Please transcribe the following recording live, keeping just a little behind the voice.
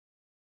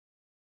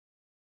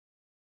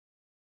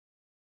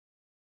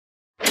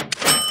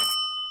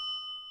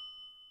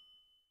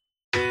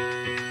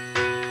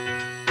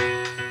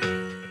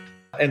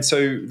And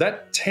so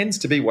that tends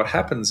to be what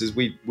happens is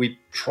we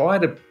try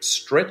to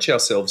stretch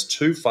ourselves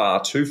too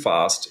far, too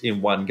fast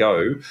in one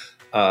go,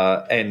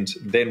 and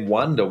then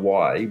wonder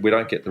why we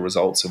don't get the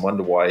results and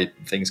wonder why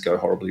things go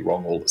horribly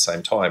wrong all at the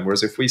same time.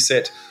 Whereas if we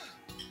set,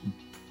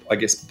 I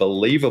guess,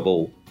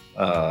 believable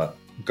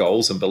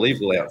goals and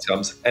believable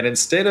outcomes, and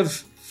instead of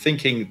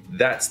thinking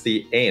that's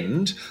the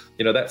end,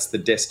 that's the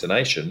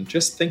destination,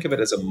 just think of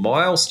it as a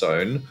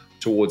milestone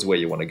towards where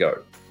you want to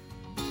go.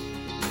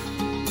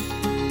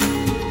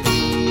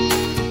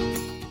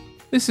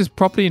 This is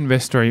Property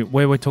Investory,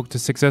 where we talk to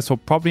successful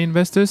property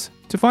investors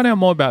to find out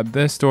more about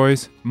their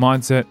stories,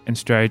 mindset, and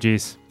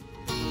strategies.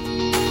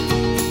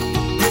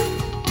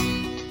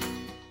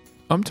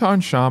 I'm Tyrone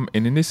Shum,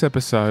 and in this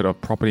episode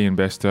of Property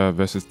Investor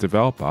versus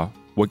Developer,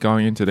 we're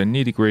going into the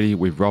nitty-gritty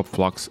with Rob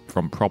Flux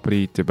from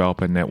Property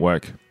Developer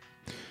Network.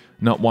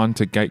 Not one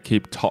to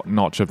gatekeep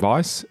top-notch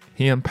advice,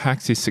 he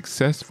unpacks his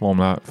success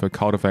formula for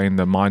cultivating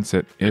the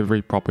mindset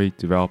every property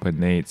developer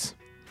needs.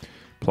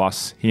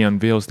 Plus, he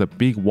unveils the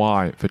big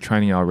why for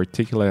training our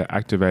reticular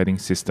activating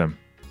system.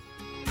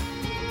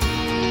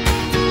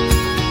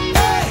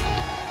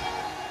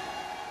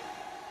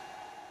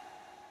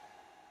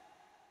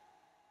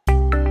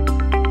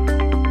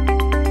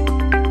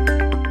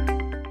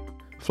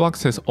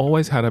 Flux has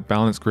always had a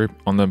balanced grip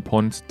on the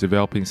importance of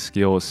developing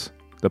skills,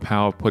 the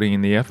power of putting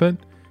in the effort,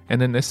 and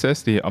the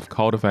necessity of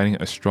cultivating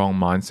a strong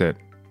mindset.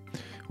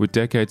 With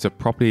decades of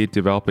property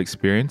developer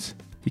experience,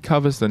 he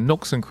covers the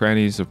nooks and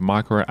crannies of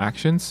micro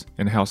actions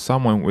and how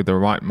someone with the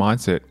right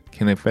mindset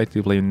can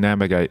effectively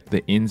navigate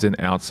the ins and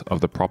outs of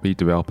the property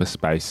developer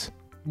space.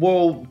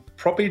 Well,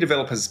 property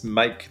developers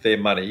make their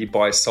money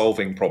by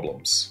solving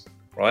problems,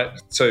 right?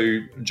 So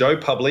Joe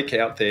Public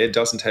out there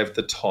doesn't have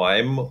the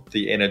time,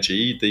 the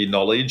energy, the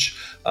knowledge,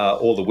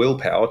 or the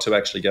willpower to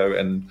actually go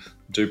and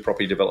do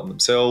property development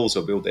themselves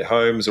or build their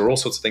homes or all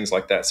sorts of things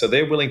like that. So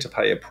they're willing to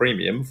pay a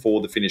premium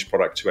for the finished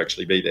product to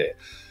actually be there.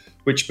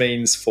 Which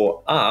means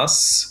for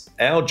us,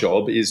 our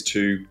job is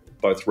to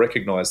both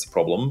recognize the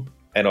problem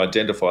and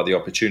identify the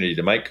opportunity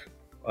to make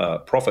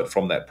profit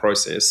from that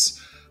process.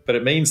 But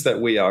it means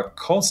that we are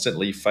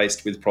constantly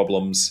faced with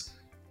problems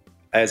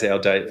as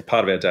part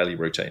of our daily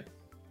routine.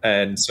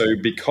 And so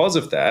because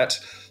of that,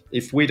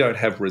 if we don't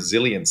have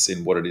resilience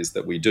in what it is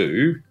that we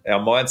do, our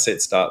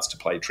mindset starts to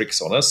play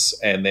tricks on us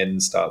and then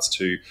starts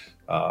to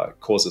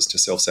cause us to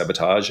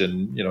self-sabotage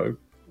and,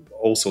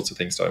 all sorts of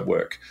things don't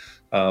work.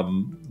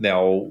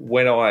 Now,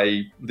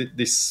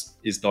 this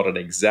is not an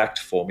exact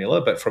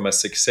formula, but from a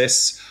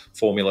success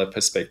formula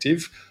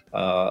perspective,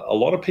 a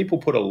lot of people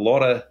put a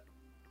lot of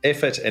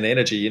effort and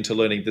energy into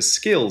learning the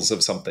skills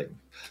of something.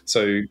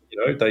 So,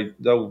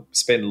 they'll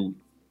spend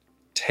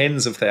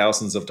tens of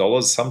thousands of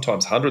dollars,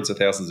 sometimes hundreds of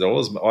thousands of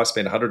dollars. I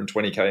spent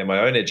 $120K in my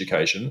own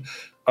education,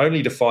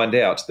 only to find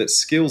out that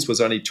skills was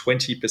only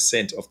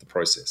 20% of the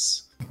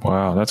process.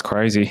 Wow, that's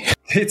crazy.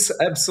 It's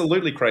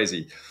absolutely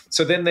crazy.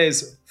 So then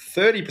there's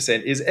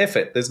 30% is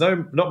effort. There's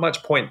not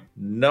much point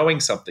knowing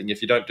something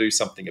if you don't do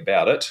something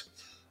about it.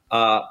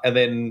 And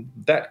then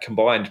that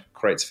combined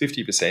creates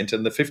 50%.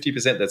 And the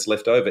 50% that's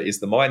left over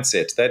is the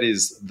mindset. That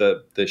is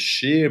the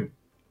sheer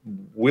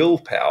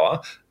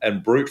willpower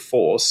and brute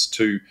force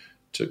to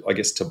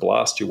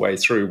blast your way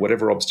through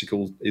whatever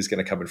obstacle is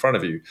going to come in front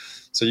of you.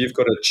 So you've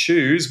got to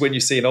choose when you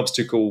see an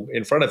obstacle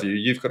in front of you,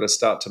 you've got to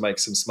start to make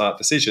some smart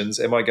decisions.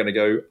 Am I going to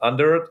go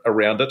under it,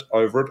 around it,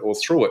 over it, or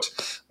through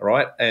it? All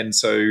right. And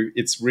so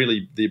it's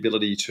really the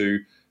ability to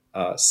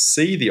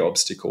see the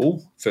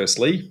obstacle,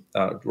 firstly,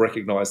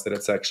 recognize that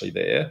it's actually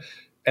there.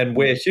 And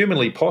where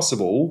humanly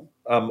possible,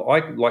 I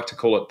like to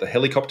call it the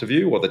helicopter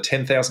view or the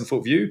 10,000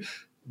 foot view.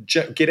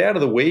 Get out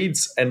of the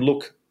weeds and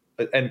look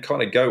and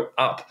kind of go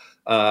up.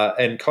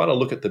 And kind of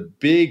look at the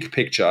big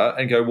picture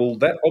and go, well,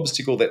 that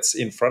obstacle that's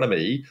in front of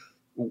me,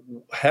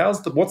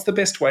 what's the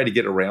best way to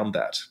get around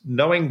that?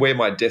 Knowing where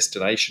my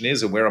destination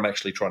is and where I'm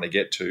actually trying to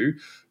get to,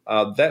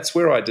 that's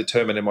where I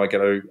determine am I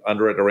going to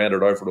under it, around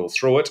it, over it, or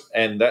through it.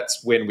 And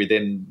that's when we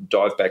then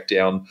dive back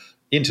down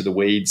into the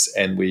weeds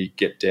and we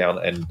get down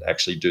and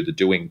actually do the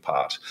doing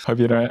part. Hope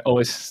you don't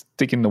always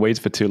stick in the weeds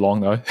for too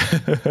long, though.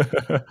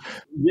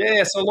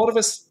 Yeah, so a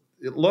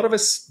lot of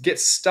us get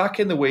stuck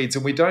in the weeds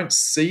and we don't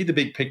see the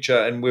big picture,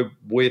 and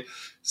we're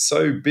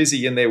so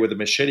busy in there with a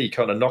machete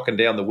kind of knocking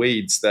down the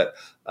weeds that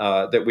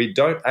we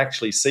don't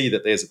actually see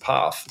that there's a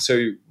path.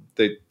 So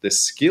the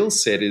skill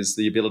set is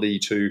the ability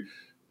to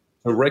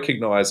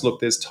recognize,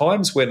 look, there's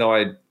times when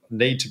I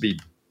need to be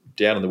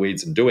down in the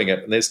weeds and doing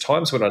it, and there's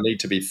times when I need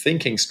to be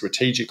thinking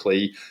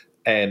strategically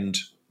and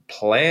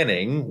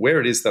planning where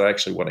it is that I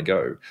actually want to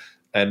go.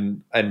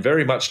 And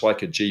very much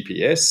like a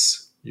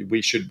GPS,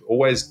 we should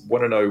always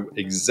want to know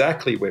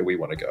exactly where we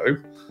want to go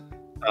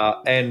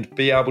and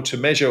be able to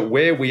measure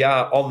where we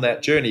are on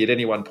that journey at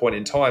any one point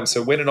in time.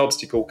 So when an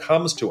obstacle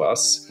comes to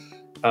us,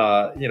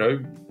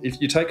 if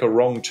you take a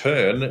wrong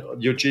turn,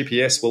 your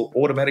GPS will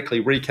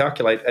automatically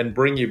recalculate and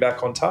bring you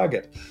back on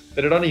target.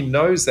 But it only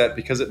knows that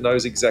because it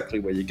knows exactly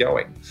where you're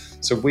going.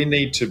 So we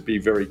need to be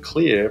very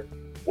clear,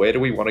 where do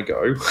we want to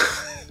go?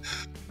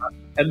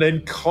 and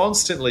then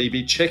constantly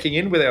be checking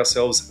in with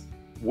ourselves.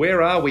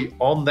 Where are we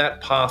on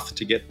that path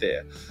to get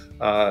there?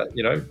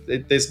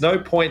 There's no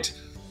point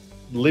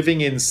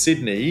living in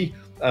Sydney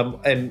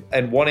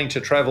and wanting to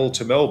travel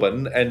to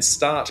Melbourne and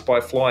start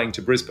by flying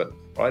to Brisbane,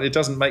 right? It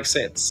doesn't make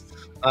sense.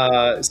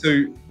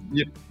 So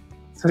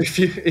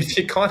if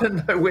you kind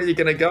of know where you're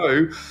going to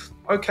go,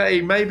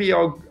 okay,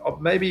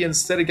 maybe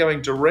instead of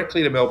going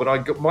directly to Melbourne, I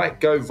might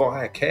go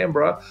via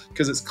Canberra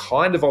because it's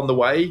kind of on the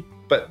way.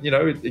 But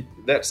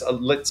that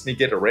lets me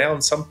get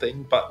around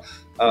something. But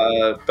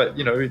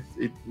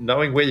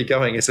knowing where you're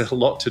going is a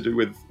lot to do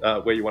with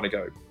where you want to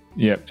go.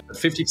 Yeah,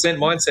 50%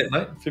 mindset,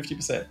 mate.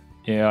 50%.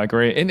 Yeah, I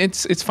agree. And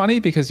it's funny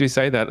because you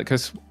say that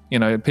because,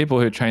 people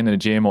who train in a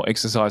gym or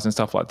exercise and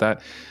stuff like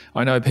that,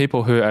 I know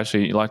people who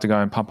actually like to go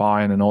and pump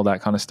iron and all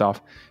that kind of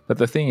stuff. But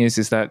the thing is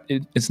that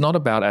it's not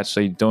about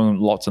actually doing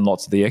lots and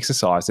lots of the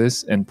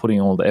exercises and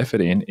putting all the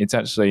effort in. It's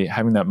actually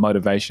having that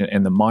motivation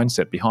and the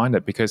mindset behind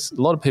it, because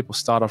a lot of people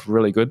start off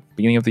really good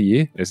beginning of the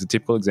year. There's a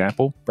typical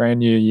example, brand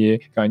new year,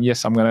 going,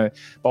 yes, I'm going to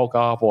bulk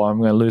up or I'm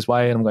going to lose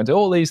weight and I'm going to do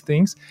all these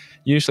things.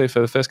 Usually for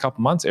the first couple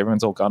of months,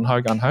 everyone's all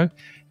gung-ho, gung-ho.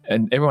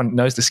 And everyone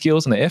knows the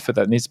skills and the effort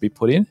that needs to be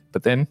put in.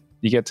 But then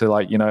you get to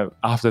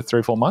after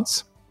 3 or 4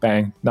 months,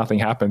 bang, nothing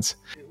happens.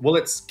 Well,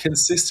 it's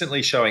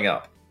consistently showing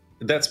up.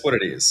 That's what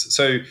it is.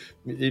 So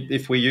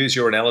if we use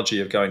your analogy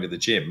of going to the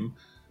gym,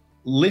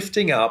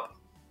 lifting up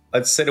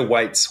a set of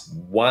weights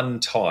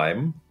one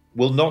time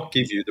will not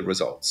give you the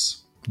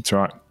results. That's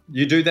right.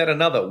 You do that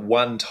another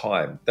one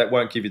time, that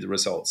won't give you the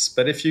results.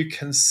 But if you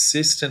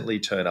consistently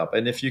turn up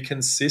and if you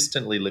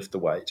consistently lift the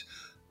weight,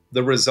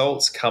 the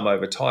results come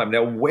over time.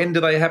 Now, when do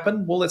they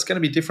happen? Well, it's going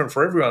to be different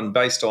for everyone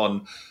based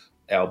on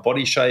our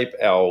body shape,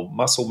 our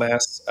muscle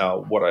mass,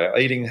 what our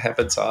eating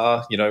habits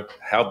are,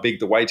 how big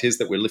the weight is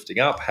that we're lifting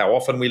up, how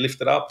often we lift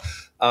it up.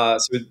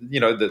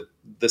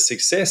 The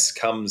success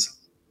comes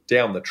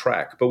down the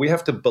track, but we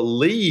have to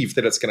believe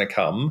that it's going to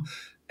come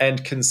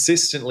and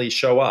consistently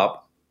show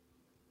up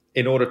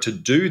in order to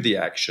do the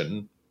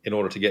action in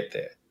order to get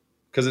there.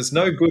 Because it's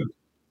no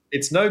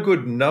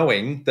good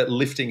knowing that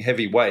lifting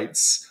heavy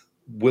weights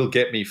will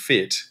get me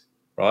fit,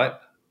 right?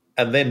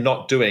 And then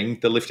not doing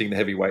the lifting the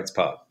heavy weights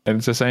part. And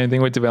it's the same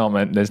thing with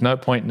development. There's no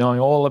point knowing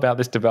all about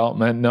this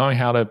development, knowing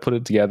how to put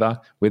it together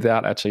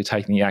without actually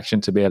taking the action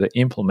to be able to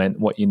implement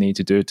what you need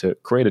to do to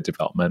create a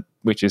development,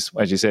 which is,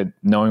 as you said,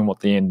 knowing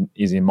what the end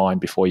is in mind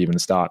before you even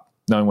start,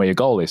 knowing where your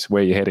goal is,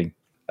 where you're heading.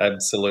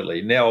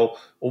 Absolutely. Now,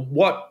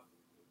 what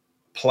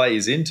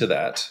plays into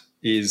that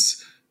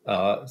is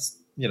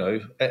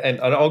and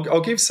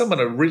I'll give someone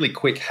a really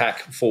quick hack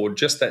for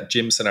just that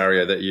gym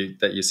scenario that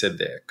you said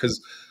there, because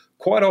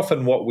quite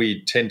often what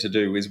we tend to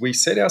do is we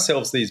set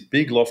ourselves these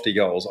big lofty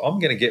goals. I'm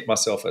going to get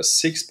myself a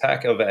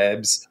 6-pack of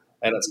abs,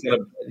 and it's going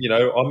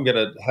to, I'm going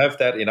to have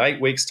that in 8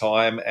 weeks'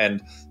 time,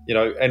 and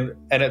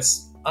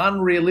it's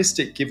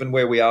unrealistic given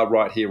where we are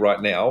right here,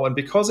 right now. And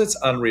because it's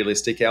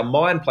unrealistic, our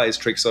mind plays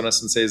tricks on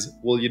us and says,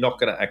 well, you're not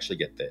going to actually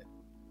get there.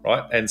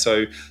 Right. And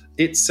so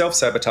it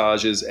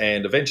self-sabotages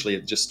and eventually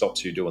it just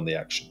stops you doing the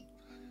action.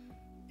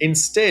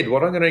 Instead,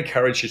 what I'm going to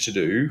encourage you to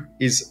do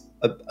is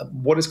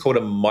what is called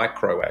a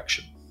micro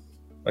action.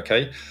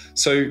 Okay.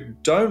 So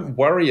don't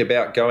worry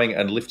about going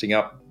and lifting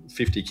up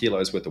 50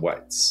 kilos worth of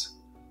weights.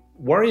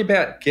 Worry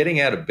about getting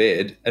out of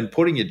bed and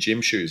putting your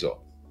gym shoes on.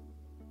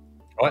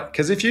 Right.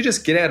 Because if you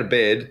just get out of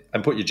bed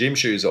and put your gym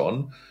shoes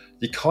on,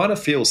 you kind of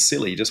feel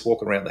silly just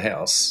walking around the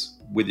house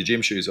with your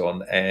gym shoes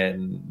on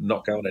and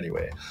not going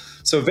anywhere.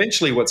 So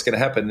eventually what's going to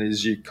happen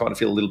is you kind of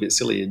feel a little bit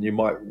silly and you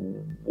might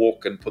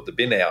walk and put the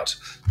bin out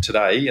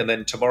today, and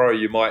then tomorrow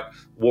you might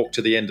walk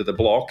to the end of the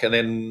block, and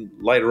then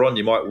later on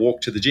you might walk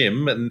to the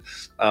gym. And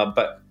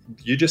but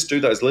you just do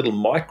those little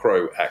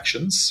micro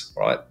actions,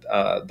 right?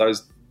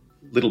 Those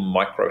little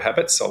micro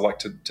habits, I like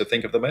to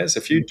think of them as.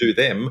 If you do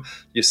them,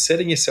 you're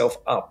setting yourself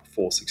up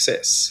for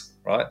success,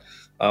 right?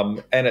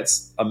 And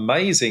it's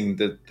amazing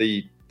that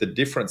the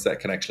difference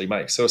that can actually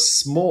make. So a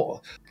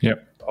small,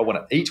 I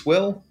want to eat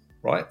well,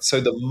 right?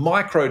 So the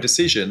micro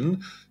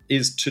decision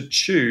is to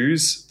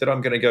choose that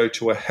I'm going to go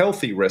to a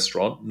healthy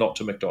restaurant, not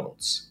to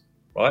McDonald's,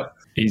 right?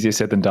 Easier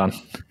said than done.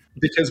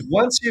 Because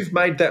once you've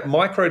made that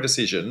micro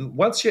decision,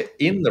 once you're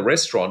in the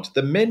restaurant,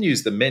 the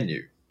menu's the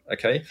menu,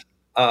 okay?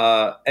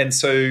 And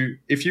so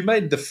if you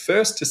made the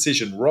first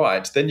decision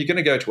right, then you're going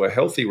to go to a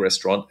healthy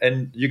restaurant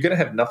and you're going to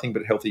have nothing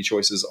but healthy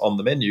choices on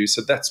the menu.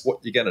 So that's what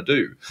you're going to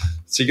do.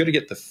 So you got to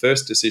get the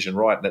first decision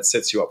right, and that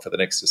sets you up for the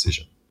next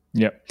decision.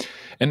 Yep.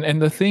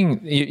 And the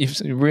thing, you've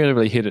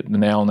really hit it the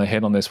nail on the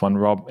head on this one,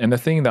 Rob. And the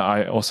thing that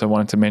I also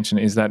wanted to mention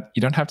is that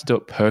you don't have to do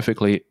it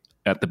perfectly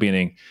at the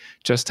beginning.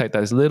 Just take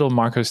those little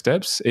micro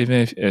steps, even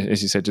if,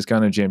 as you said, just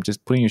going to the gym,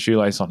 just putting your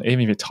shoelace on,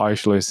 even if you tie your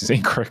shoelaces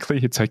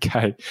incorrectly, it's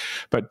okay.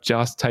 But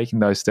just taking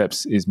those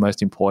steps is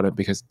most important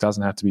because it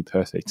doesn't have to be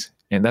perfect.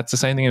 And that's the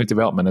same thing with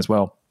development as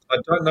well. I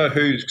don't know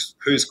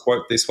whose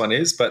quote this one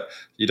is, but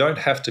you don't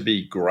have to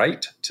be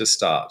great to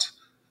start,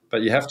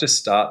 but you have to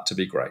start to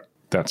be great.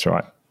 That's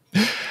right.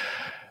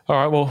 All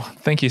right. Well,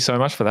 thank you so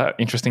much for that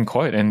interesting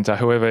quote. And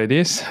whoever it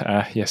is,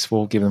 yes,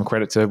 we'll give them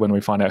credit to when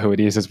we find out who it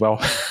is as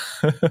well.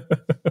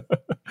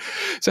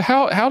 So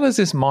how does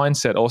this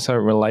mindset also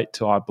relate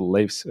to our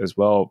beliefs as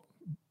well,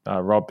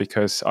 Rob?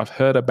 Because I've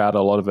heard about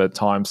a lot of it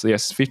times.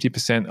 Yes,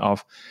 50%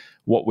 of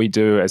what we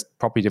do as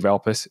property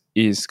developers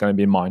is going to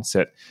be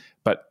mindset.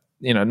 But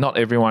not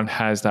everyone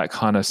has that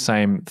kind of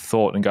same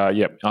thought and go,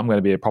 yep, I'm going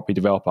to be a property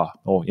developer,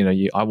 or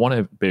I want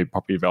to be a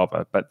property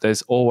developer. But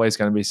there's always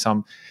going to be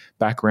some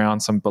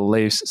background, some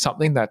beliefs,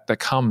 something that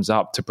comes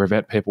up to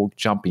prevent people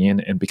jumping in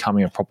and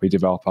becoming a property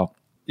developer.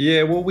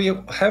 Yeah, well, we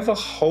have a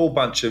whole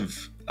bunch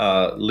of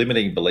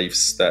limiting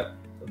beliefs that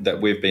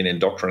we've been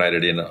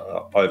indoctrinated in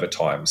over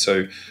time.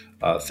 So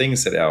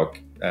things that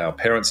our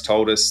parents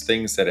told us,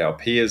 things that our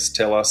peers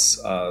tell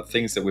us,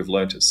 things that we've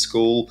learned at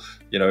school.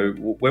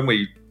 When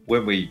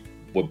we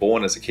were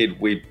born as a kid,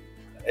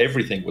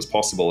 everything was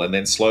possible, and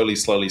then slowly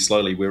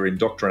we were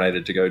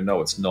indoctrinated to go,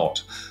 no, it's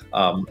not.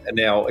 And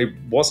now it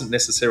wasn't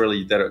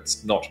necessarily that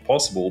it's not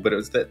possible, but it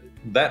was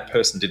that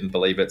person didn't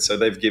believe it, so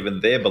they've given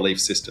their belief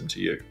system to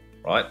you,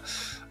 right?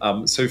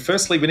 So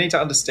firstly, we need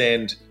to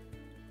understand,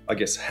 I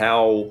guess,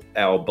 how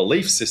our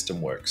belief system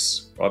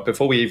works, right?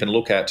 Before we even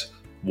look at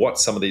what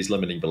some of these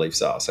limiting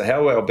beliefs are. So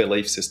how our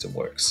belief system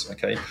works,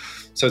 okay?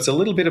 So it's a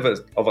little bit of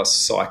a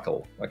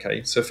cycle,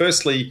 okay? So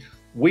firstly,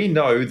 we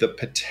know the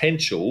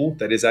potential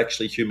that is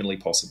actually humanly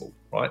possible,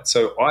 right?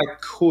 So I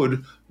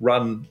could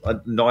run a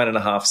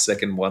 9.5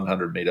 second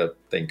 100 meter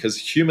thing because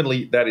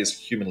that is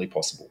humanly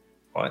possible,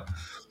 right?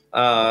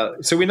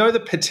 So we know the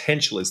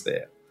potential is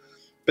there,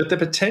 but the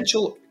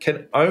potential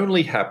can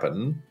only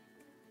happen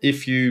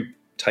if you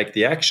take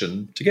the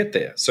action to get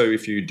there. So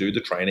if you do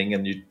the training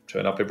and you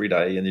turn up every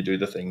day and you do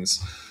the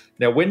things.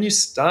 Now, when you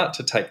start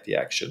to take the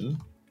action,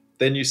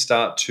 then you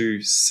start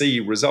to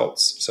see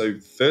results. So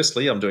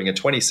firstly, I'm doing a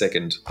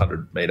 20-second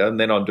 100 meter, and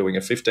then I'm doing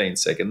a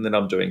 15-second, then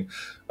I'm doing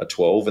a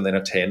 12, and then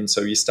a 10. So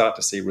you start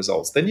to see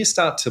results. Then you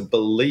start to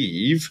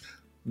believe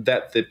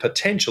that the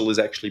potential is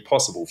actually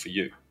possible for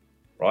you,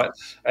 right?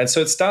 And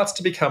so it starts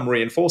to become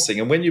reinforcing.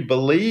 And when you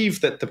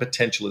believe that the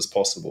potential is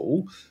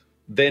possible,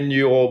 then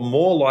you're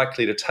more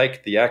likely to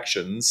take the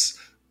actions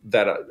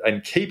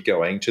and keep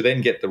going to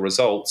then get the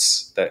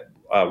results that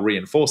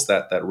reinforce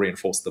that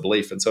reinforce the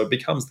belief. And so it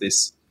becomes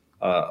this,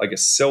 I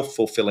guess,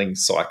 self-fulfilling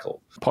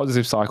cycle.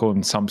 Positive cycle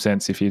in some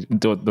sense if you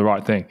do the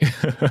right thing.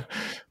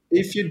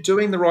 If you're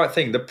doing the right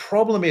thing. The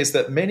problem is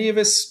that many of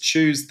us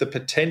choose the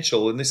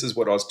potential, and this is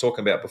what I was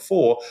talking about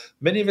before,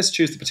 many of us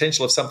choose the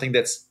potential of something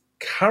that's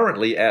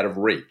currently out of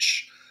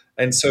reach.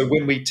 And so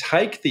when we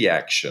take the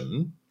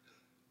action,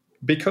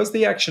 because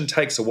the action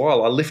takes a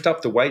while, I lift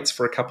up the weights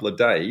for a couple of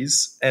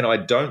days and I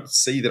don't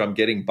see that I'm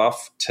getting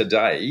buff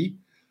today.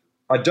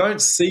 I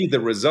don't see the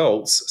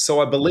results, so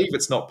I believe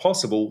it's not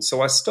possible,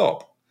 so I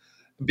stop.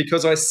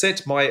 Because I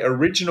set my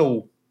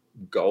original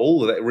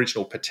goal, that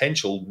original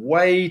potential,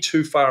 way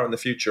too far in the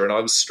future, and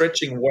I was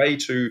stretching way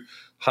too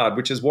hard,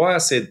 which is why I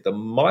said the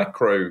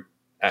micro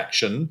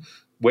action,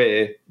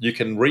 where you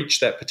can reach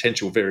that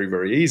potential very,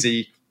 very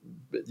easy.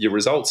 Your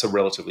results are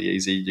relatively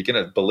easy. You're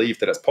going to believe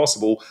that it's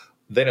possible.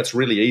 Then it's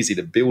really easy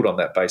to build on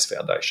that base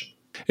foundation.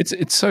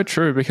 It's so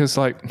true because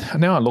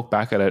now I look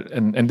back at it,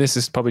 and this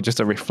is probably just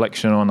a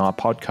reflection on our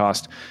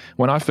podcast.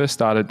 When I first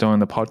started doing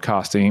the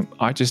podcasting,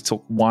 I just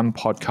took one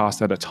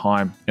podcast at a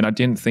time, and I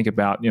didn't think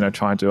about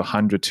trying to do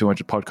 100,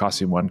 200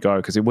 podcasts in one go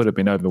because it would have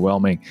been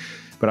overwhelming.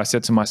 But I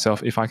said to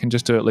myself, if I can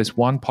just do at least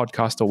one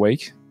podcast a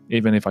week,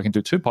 even if I can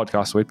do 2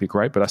 podcasts a week, it'd be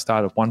great. But I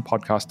started 1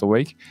 podcast a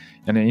week,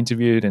 and I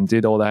interviewed and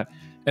did all that.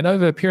 And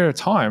over a period of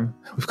time,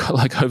 we've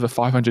got over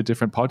 500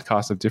 different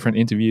podcasts of different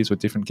interviews with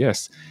different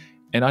guests.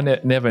 And I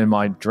never in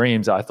my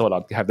dreams, I thought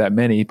I'd have that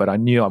many, but I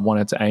knew I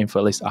wanted to aim for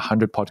at least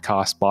 100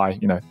 podcasts by,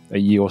 a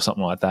year or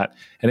something like that.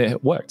 And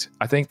it worked.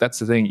 I think that's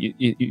the thing.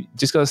 You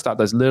just got to start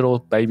those little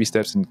baby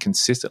steps and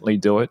consistently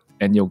do it,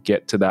 and you'll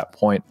get to that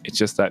point. It's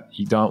just that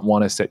you don't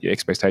want to set your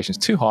expectations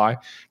too high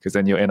because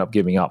then you'll end up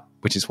giving up,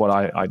 which is what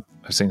I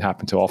have seen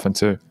happen too often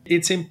too.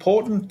 It's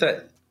important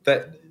that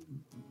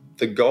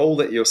the goal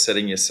that you're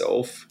setting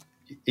yourself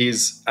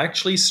is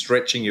actually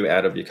stretching you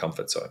out of your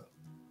comfort zone.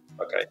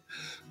 Okay.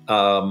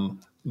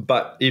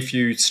 But if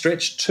you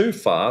stretch too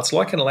far, it's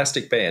like an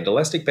elastic band.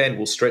 Elastic band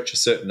will stretch a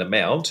certain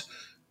amount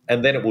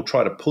and then it will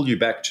try to pull you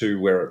back to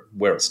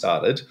where it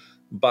started.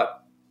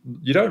 But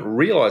you don't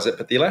realize it,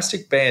 but the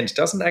elastic band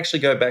doesn't actually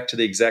go back to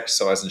the exact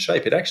size and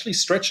shape. It actually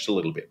stretched a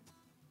little bit.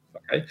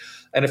 Okay.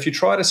 And if you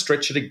try to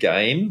stretch it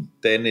again,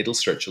 then it'll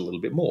stretch a little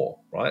bit more,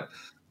 right?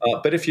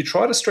 But if you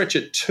try to stretch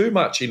it too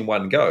much in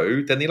one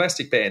go, then the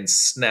elastic band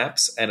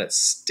snaps and it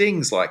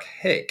stings like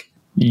heck.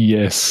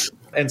 Yes.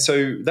 And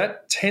so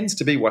that tends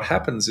to be what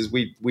happens is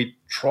we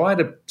try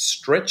to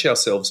stretch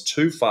ourselves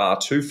too far,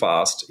 too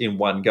fast in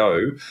one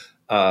go,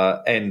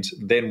 and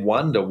then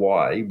wonder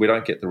why we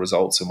don't get the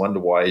results and wonder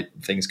why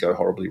things go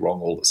horribly wrong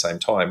all at the same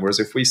time. Whereas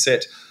if we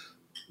set,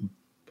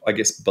 I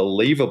guess,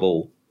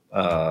 believable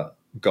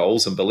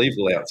goals and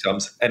believable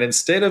outcomes, and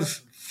instead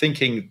of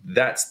thinking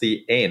that's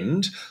the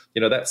end,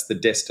 that's the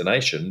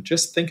destination.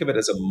 Just think of it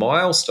as a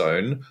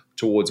milestone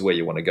towards where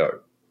you want to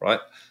go,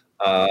 right?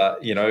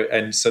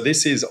 And so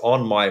this is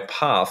on my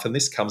path, and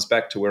this comes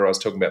back to where I was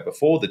talking about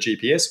before, the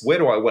GPS. Where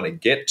do I want to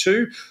get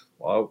to?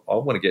 Well, I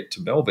want to get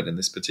to Melbourne in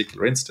this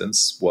particular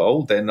instance.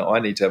 Well, then I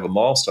need to have a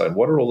milestone.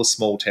 What are all the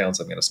small towns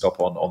I'm going to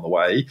stop on the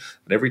way?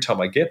 And every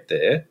time I get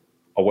there,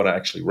 I want to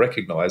actually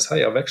recognize,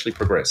 hey, I've actually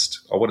progressed.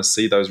 I want to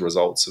see those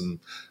results and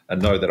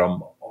know that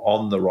I'm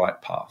on the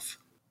right path.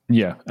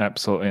 Yeah,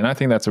 absolutely. And I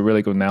think that's a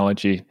really good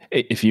analogy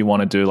if you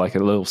want to do like a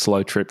little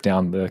slow trip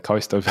down the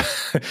coast of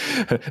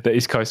the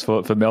East Coast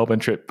for Melbourne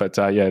trip. But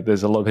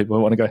there's a lot of people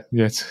who want to go.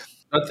 Yes.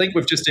 I think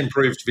we've just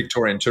improved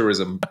Victorian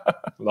tourism.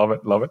 Love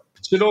it. Love it.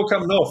 It should all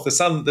come north.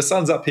 The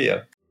sun's up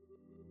here.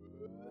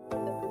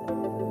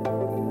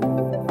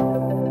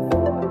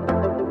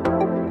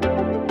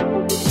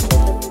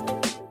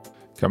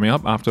 Coming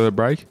up after the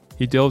break,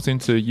 he delves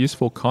into a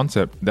useful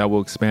concept that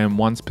will expand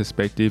one's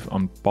perspective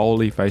on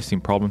boldly facing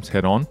problems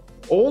head on.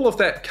 All of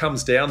that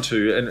comes down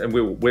to, and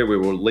where we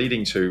were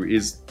leading to,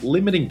 is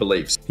limiting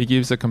beliefs. He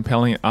gives a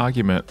compelling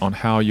argument on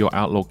how your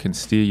outlook can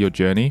steer your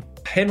journey.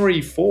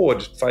 Henry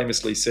Ford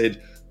famously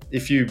said,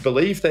 if you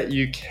believe that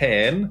you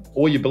can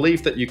or you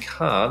believe that you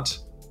can't,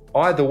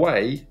 either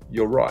way,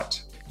 you're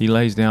right. He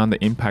lays down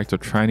the impact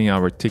of training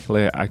our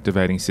reticular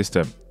activating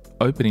system,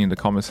 opening the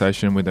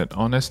conversation with an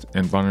honest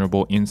and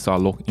vulnerable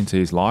inside look into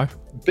his life.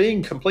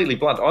 Being completely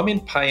blunt, I'm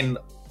in pain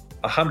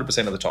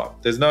 100% of the time.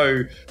 There's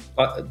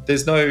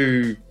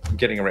no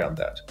getting around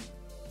that.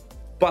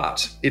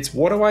 But it's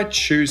what do I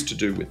choose to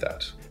do with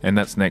that? And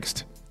that's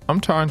next. I'm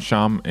Tyron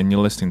Shum, and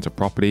you're listening to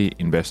Property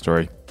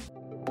Investory.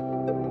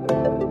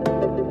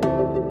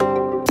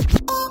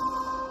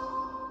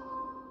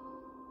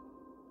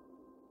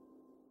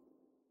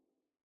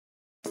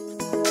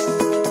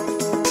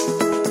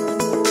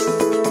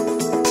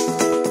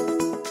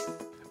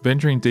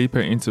 Venturing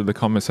deeper into the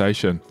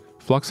conversation,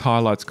 Flux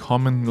highlights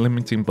common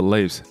limiting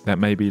beliefs that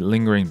may be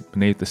lingering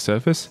beneath the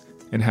surface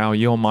and how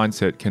your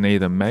mindset can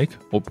either make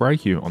or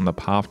break you on the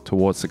path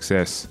towards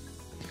success.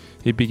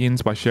 He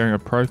begins by sharing a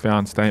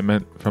profound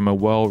statement from a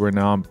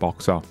well-renowned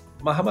boxer.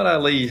 Muhammad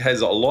Ali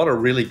has a lot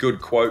of really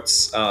good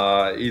quotes.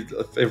 I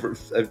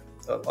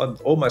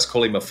almost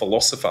call him a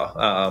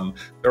philosopher,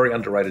 very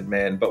underrated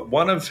man. But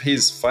one of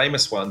his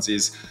famous ones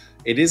is,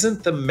 it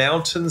isn't the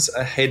mountains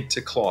ahead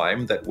to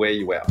climb that wear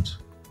you out,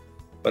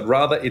 but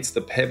rather it's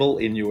the pebble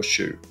in your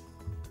shoe.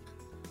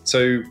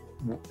 So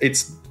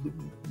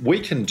we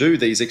can do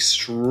these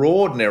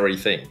extraordinary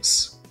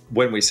things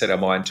when we set our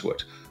mind to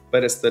it,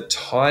 but it's the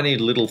tiny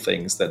little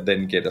things that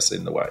then get us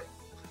in the way.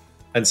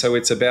 And so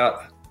it's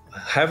about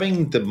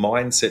having the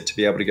mindset to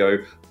be able to go,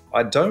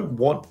 I don't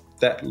want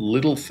that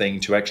little thing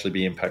to actually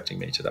be impacting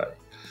me today.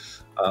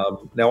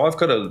 Now, I've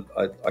got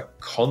a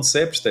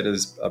concept that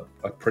is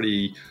a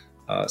pretty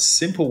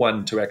simple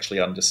one to actually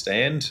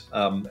understand,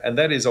 and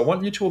that is, I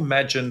want you to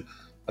imagine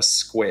a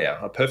square,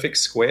 a perfect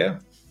square,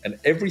 and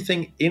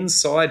everything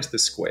inside the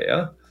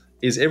square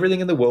is everything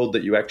in the world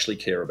that you actually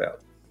care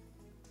about.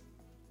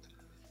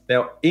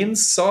 Now,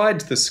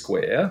 inside the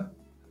square,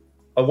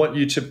 I want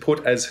you to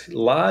put as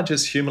large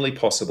as humanly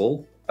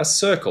possible a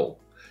circle,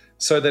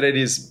 so that it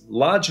is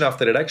large enough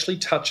that it actually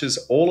touches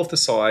all of the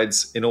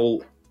sides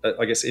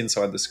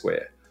inside the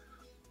square.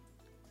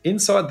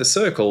 Inside the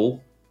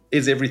circle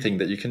is everything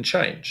that you can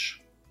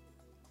change.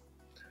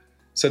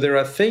 So there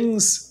are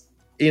things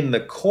in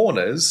the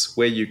corners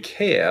where you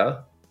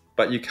care,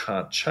 but you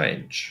can't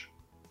change.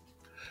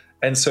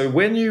 And so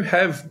when you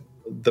have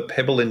the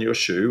pebble in your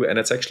shoe and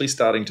it's actually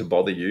starting to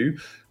bother you,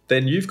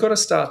 then you've got to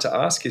start to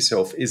ask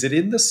yourself, is it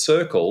in the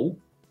circle,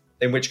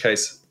 in which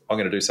case I'm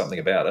going to do something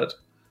about it?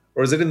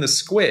 Or is it in the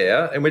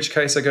square, in which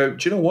case I go,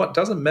 do you know what?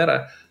 Doesn't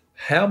matter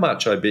how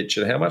much I bitch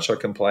and how much I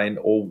complain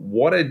or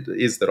what it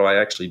is that I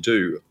actually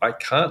do, I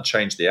can't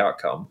change the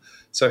outcome.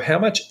 So how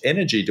much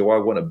energy do I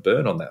want to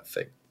burn on that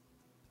thing?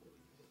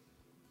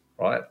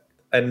 Right?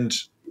 And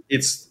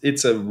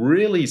it's a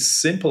really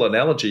simple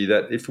analogy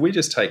that if we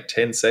just take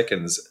 10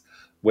 seconds,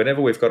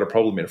 whenever we've got a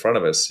problem in front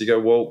of us, you go,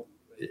 well,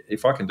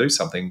 if I can do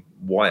something,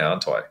 why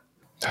aren't I?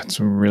 That's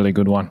a really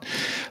good one.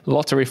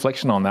 Lots of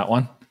reflection on that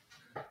one.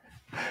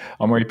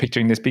 I'm already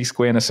picturing this big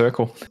square in a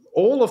circle.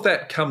 All of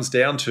that comes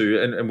down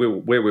to, and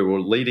where we were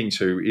leading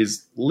to,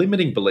 is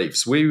limiting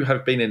beliefs. We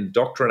have been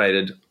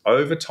indoctrinated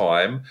over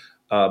time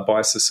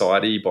by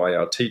society, by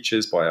our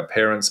teachers, by our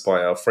parents,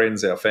 by our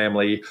friends, our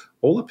family,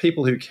 all the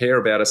people who care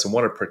about us and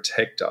want to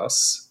protect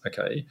us,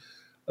 okay?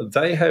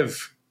 They have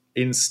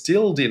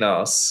instilled in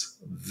us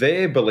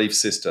their belief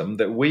system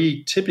that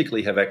we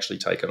typically have actually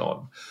taken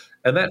on.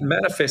 And that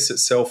manifests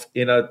itself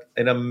in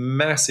a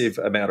massive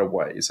amount of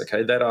ways,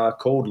 okay, that are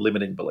called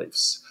limiting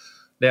beliefs.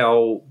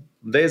 Now,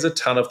 there's a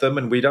ton of them,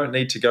 and we don't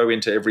need to go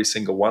into every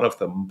single one of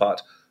them,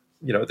 but,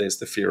 there's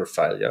the fear of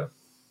failure.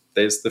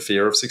 There's the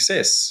fear of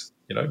success.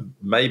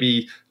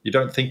 Maybe you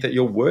don't think that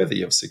you're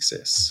worthy of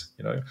success.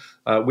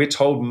 We're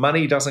told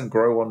money doesn't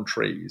grow on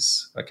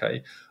trees,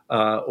 okay?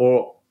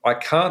 Or I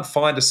can't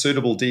find a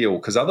suitable deal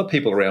because other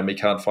people around me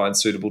can't find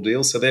suitable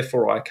deals, so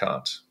therefore I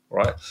can't,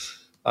 right?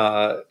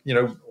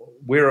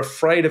 We're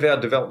afraid of our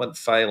development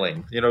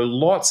failing.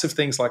 Lots of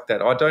things like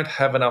that. I don't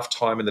have enough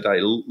time in the day.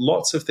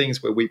 Lots of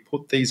things where we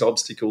put these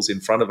obstacles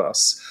in front of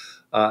us,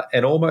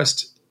 and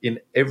almost in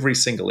every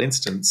single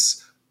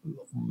instance,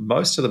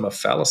 most of them are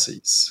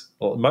fallacies.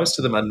 Well, most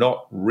of them are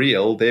not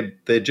real.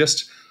 They're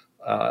just,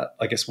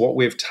 I guess, what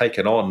we've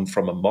taken on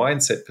from a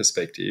mindset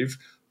perspective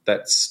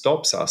that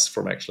stops us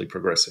from actually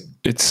progressing.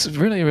 It's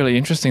really, really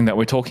interesting that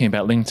we're talking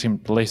about limiting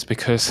beliefs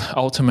because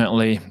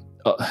ultimately,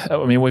 a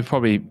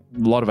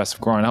lot of us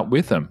have grown up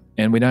with them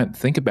and we don't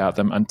think about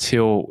them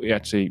until it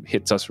actually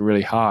hits us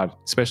really hard,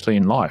 especially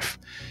in life.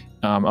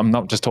 I'm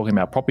not just talking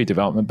about property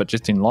development, but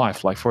just in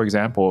life. Like, for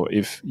example,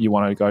 if you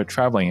want to go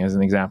traveling as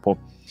an example,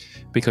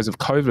 because of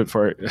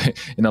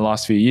COVID in the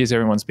last few years,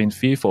 everyone's been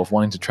fearful of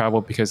wanting to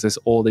travel because there's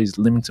all these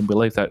limiting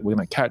beliefs that we're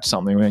going to catch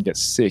something, we're going to get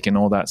sick and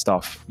all that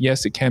stuff.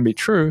 Yes, it can be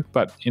true,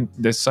 but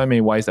there's so many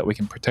ways that we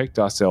can protect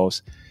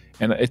ourselves.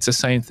 And it's the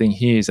same thing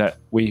here, is that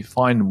we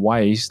find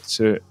ways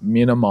to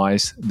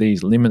minimize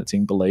these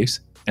limiting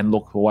beliefs and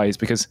look for ways,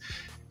 because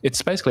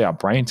it's basically our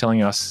brain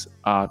telling us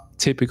our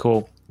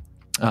typical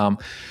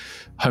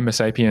Homo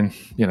sapien,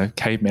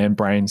 caveman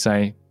brain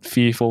saying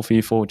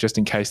fearful, just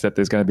in case that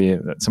there's going to be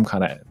some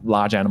kind of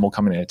large animal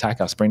coming and attack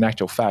us. But in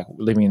actual fact,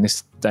 living in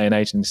this day and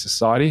age in this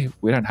society,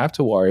 we don't have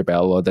to worry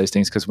about a lot of those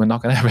things because we're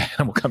not going to have an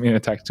animal coming and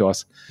attack to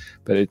us.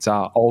 But it's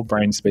our old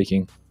brain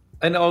speaking.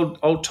 And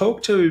I'll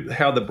talk to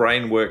how the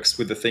brain works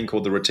with the thing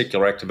called the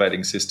reticular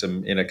activating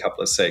system in a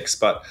couple of secs.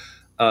 But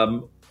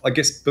I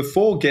guess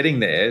before getting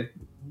there,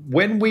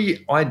 when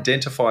we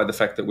identify the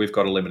fact that we've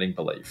got a limiting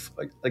belief,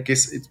 I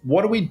guess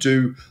what do we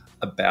do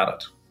about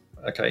it?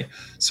 Okay,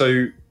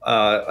 so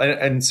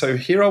so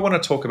here I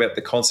want to talk about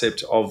the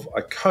concept of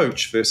a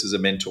coach versus a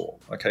mentor.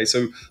 Okay,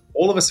 so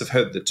all of us have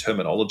heard the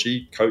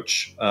terminology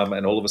coach,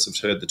 and all of us have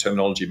heard the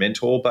terminology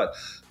mentor, but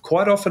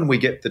quite often we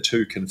get the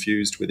two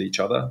confused with each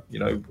other.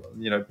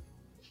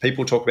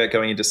 People talk about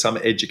going into some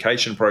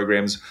education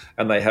programs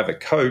and they have a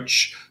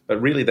coach, but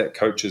really that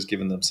coach has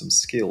given them some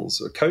skills.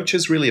 A coach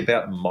is really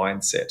about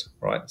mindset,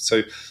 right?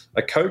 So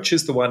a coach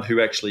is the one who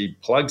actually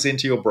plugs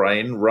into your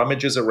brain,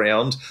 rummages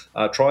around,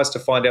 tries to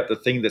find out the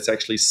thing that's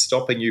actually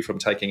stopping you from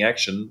taking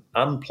action,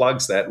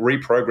 unplugs that,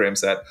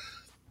 reprograms that,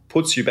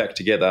 puts you back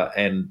together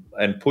and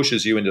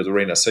pushes you into the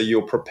arena. So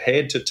you're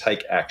prepared to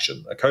take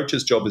action. A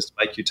coach's job is to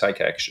make you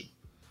take action.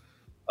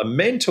 A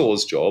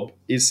mentor's job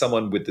is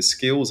someone with the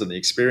skills and the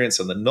experience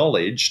and the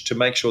knowledge to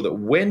make sure that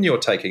when you're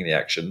taking the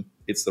action,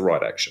 it's the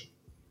right action.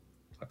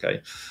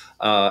 Okay,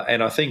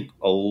 and I think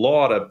a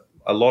lot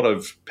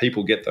of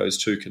people get those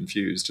two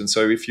confused. And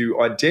so, if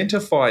you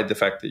identify the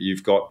fact that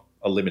you've got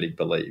a limiting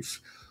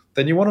belief,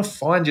 then you want to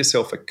find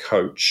yourself a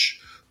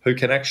coach who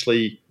can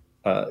actually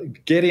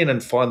get in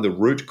and find the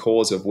root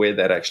cause of where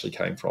that actually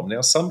came from.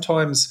 Now,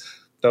 sometimes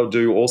they'll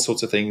do all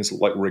sorts of things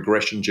like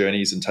regression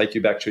journeys and take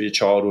you back to your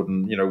childhood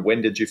and,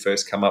 when did you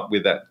first come up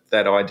with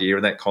that idea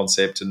and that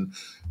concept and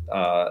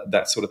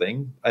that sort of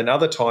thing. And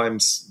other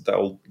times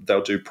they'll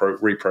do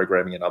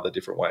reprogramming in other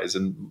different ways.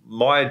 And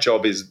my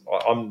job is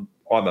I'm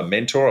a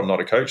mentor, I'm not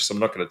a coach, so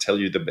I'm not going to tell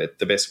you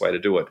the best way to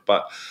do it.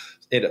 But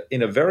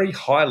in a very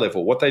high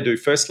level, what they do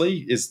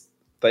firstly is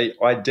they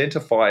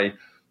identify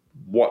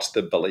what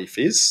the belief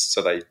is.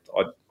 So they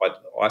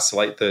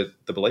isolate the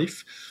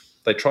belief.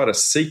 They try to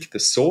seek the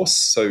source.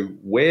 So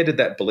where did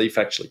that belief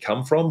actually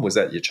come from? Was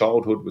that your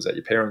childhood? Was that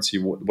your parents?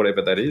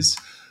 Whatever that is.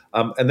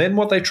 And then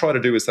what they try to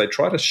do is they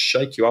try to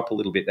shake you up a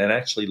little bit and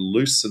actually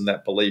loosen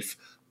that belief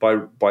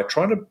by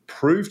trying to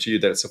prove to you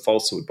that it's a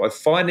falsehood, by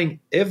finding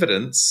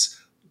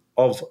evidence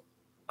of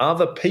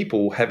other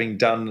people having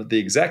done the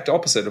exact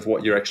opposite of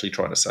what you're actually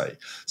trying to say.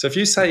 So if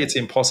you say it's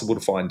impossible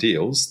to find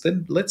deals,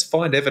 then let's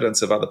find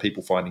evidence of other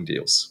people finding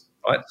deals.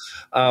 Right.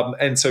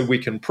 And so we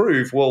can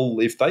prove, well,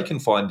 if they can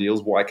find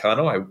deals, why can't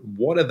I?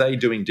 What are they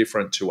doing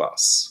different to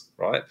us?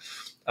 Right.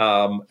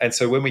 And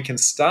so when we can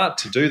start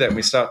to do that, and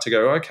we start to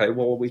go, okay,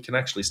 well, we can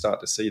actually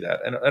start to see that.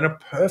 And a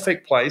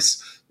perfect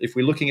place, if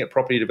we're looking at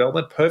property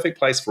development, perfect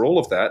place for all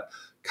of that,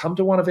 come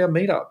to one of our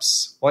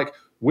meetups. Like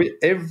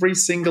every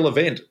single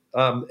event,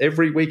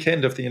 every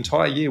weekend of the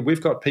entire year,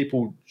 we've got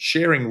people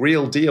sharing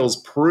real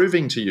deals,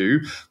 proving to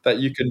you that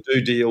you can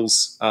do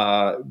deals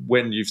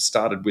when you've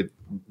started with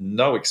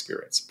no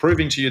experience,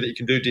 proving to you that you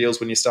can do deals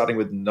when you're starting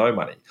with no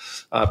money,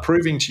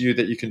 proving to you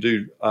that you can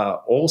do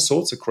all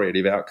sorts of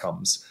creative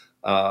outcomes.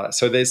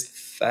 So there's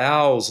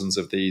thousands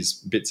of these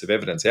bits of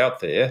evidence out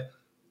there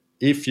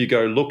if you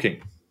go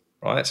looking,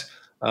 right?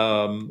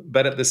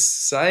 But at the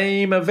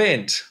same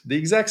event, the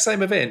exact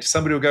same event,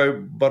 somebody will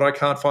go, but I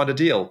can't find a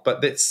deal.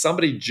 But that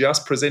somebody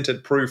just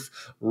presented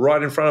proof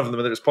right in front of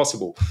them that it's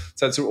possible.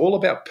 So it's all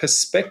about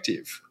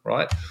perspective,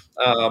 right?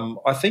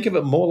 I think of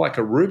it more like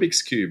a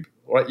Rubik's Cube,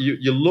 right?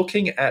 You're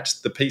looking at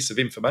the piece of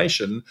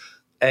information,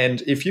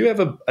 and if you have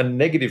a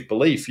negative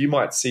belief, you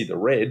might see the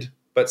red,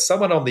 but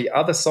someone on the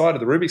other side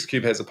of the Rubik's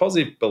Cube has a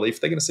positive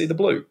belief, they're going to see the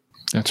blue.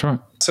 That's right.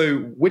 So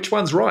which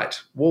one's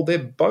right? Well, they're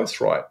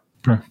both right.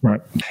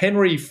 Right.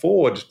 Henry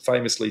Ford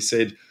famously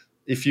said,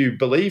 if you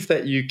believe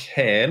that you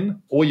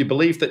can or you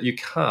believe that you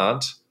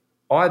can't,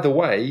 either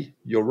way,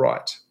 you're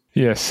right.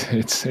 Yes,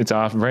 it's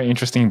our very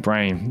interesting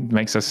brain. It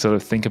makes us sort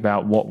of think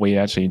about what we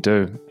actually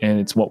do, and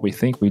it's what we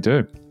think we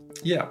do.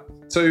 Yeah.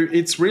 So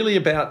it's really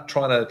about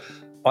trying to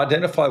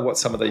identify what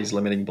some of these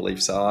limiting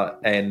beliefs are,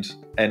 and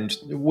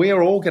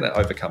we're all going to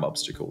overcome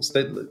obstacles.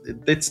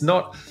 It's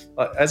not,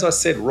 as I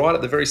said right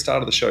at the very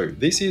start of the show,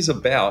 this is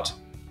about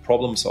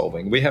problem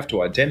solving. We have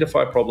to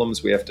identify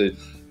problems. We have to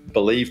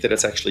believe that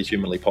it's actually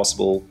humanly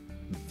possible,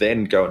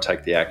 then go and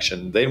take the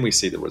action. Then we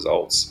see the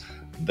results.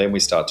 Then we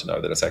start to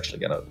know that it's actually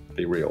going to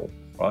be real,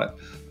 right?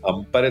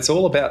 But it's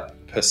all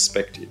about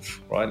perspective,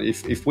 right?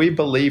 If we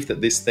believe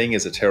that this thing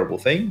is a terrible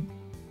thing,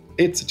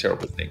 it's a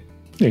terrible thing.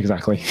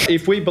 Exactly.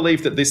 If we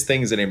believe that this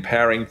thing's an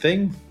empowering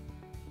thing,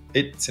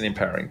 it's an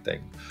empowering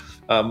thing.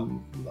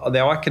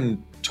 Now, I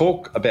can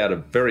talk about a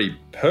very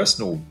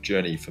personal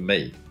journey for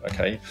me,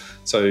 okay?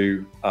 So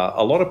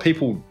a lot of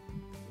people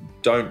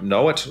don't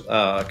know it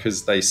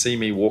because they see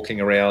me walking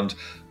around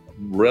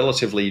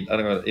relatively, I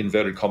don't know,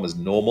 inverted commas,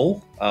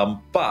 normal.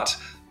 But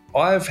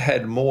I've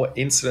had more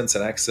incidents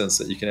and accidents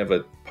that you can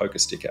ever poke a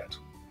stick at.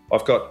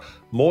 I've got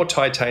more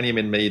titanium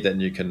in me than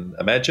you can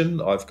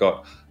imagine. I've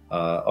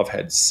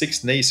had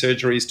 6 knee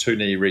surgeries, 2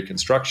 knee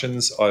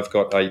reconstructions. I've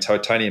got a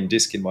titanium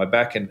disc in my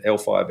back in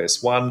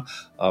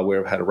L5S1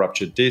 where I've had a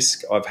ruptured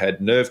disc. I've had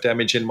nerve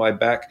damage in my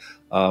back.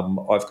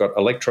 I've got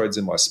electrodes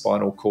in my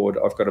spinal cord.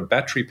 I've got a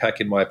battery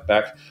pack in my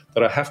back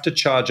that I have to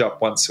charge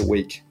up once a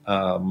week.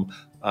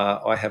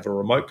 I have a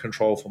remote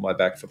control for my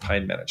back for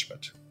pain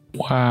management.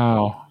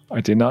 Wow.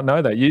 I did not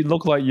know that. You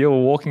look like you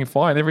were walking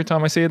fine. Every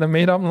time I see you at the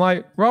meetup, I'm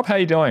like, Rob, how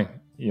you doing?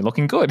 You're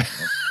looking good.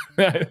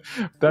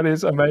 That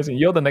is amazing.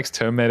 You're the next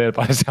Terminator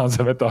by the sounds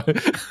of it, though.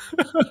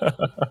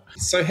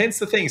 So hence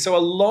the thing. So a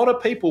lot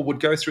of people would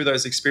go through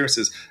those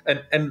experiences.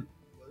 And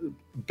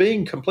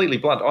being completely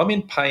blunt, I'm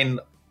in pain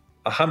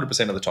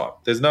 100% of the time.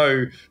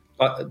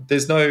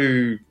 There's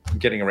no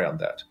getting around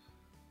that.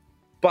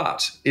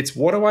 But it's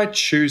what do I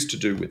choose to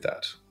do with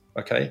that?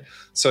 Okay.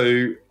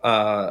 So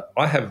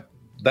I have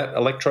that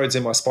electrodes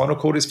in my spinal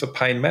cord is for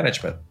pain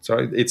management.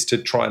 So it's to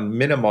try and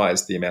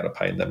minimize the amount of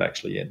pain that I'm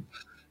actually in.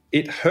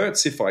 It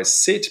hurts if I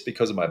sit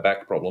because of my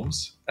back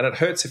problems, and it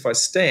hurts if I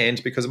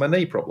stand because of my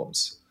knee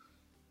problems,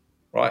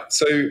 right?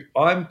 So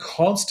I'm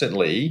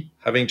constantly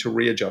having to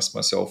readjust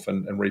myself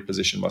and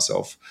reposition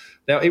myself.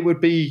 Now, it would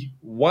be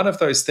one of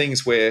those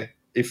things where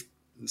if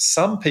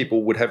some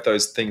people would have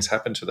those things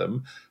happen to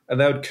them and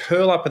they would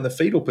curl up in the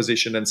fetal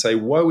position and say,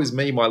 woe is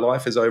me, my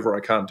life is over,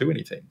 I can't do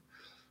anything,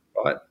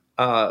 right?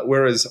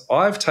 Whereas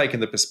I've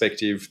taken the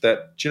perspective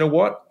that, do you know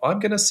what? I'm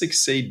going to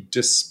succeed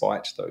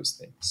despite those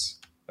things.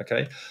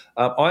 Okay,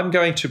 I'm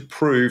going to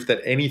prove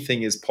that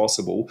anything is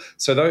possible.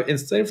 So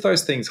instead of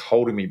those things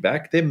holding me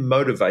back, they're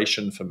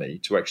motivation for me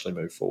to actually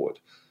move forward.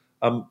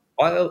 I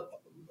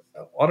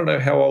don't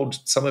know how old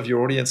some of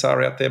your audience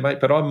are out there,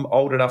 mate, but I'm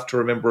old enough to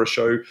remember a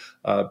show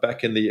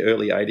back in the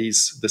early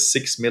 80s, The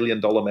 $6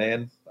 Million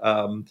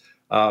Man,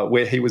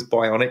 where he was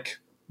bionic.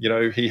 You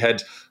know, he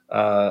had,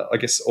 I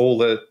guess, all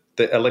the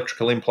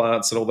electrical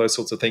implants and all those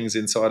sorts of things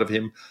inside of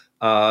him.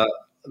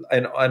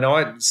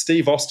 And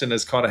Steve Austin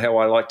is kind of how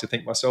I like to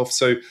think myself.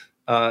 So,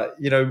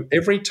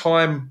 every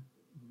time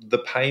the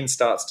pain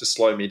starts to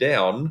slow me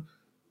down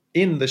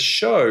in the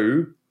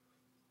show,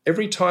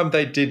 every time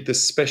they did the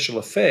special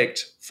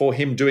effect for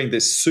him doing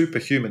this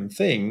superhuman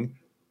thing,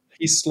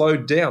 he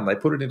slowed down. They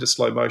put it into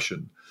slow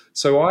motion.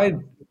 So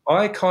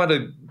I kind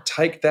of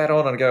take that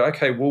on and go,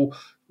 okay, well,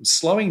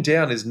 slowing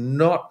down is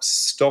not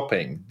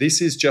stopping.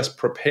 This is just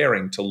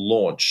preparing to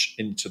launch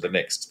into the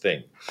next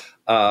thing.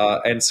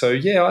 And so,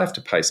 I have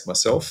to pace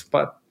myself,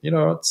 but,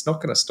 it's not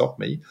going to stop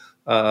me.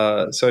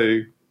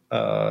 So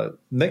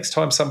next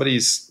time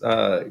somebody's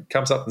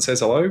comes up and says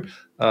hello,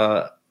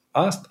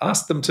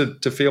 ask them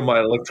to feel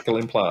my electrical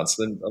implants,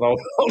 and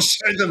I'll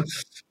show them.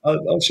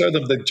 I'll show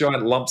them the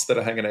giant lumps that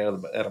are hanging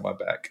out of my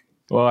back.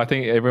 Well, I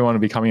think everyone will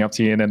be coming up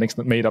to you in the next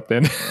meetup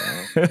then.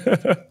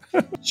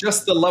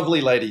 Just the lovely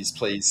ladies,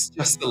 please.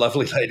 Just the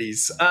lovely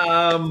ladies.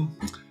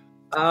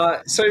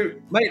 So,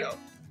 mate,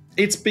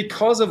 it's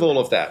because of all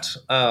of that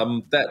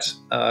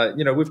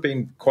that we've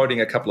been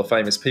quoting a couple of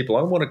famous people.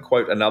 I want to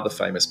quote another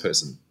famous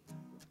person,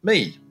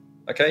 me.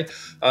 Okay,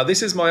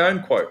 this is my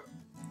own quote.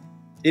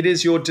 It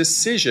is your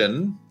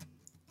decision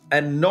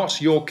and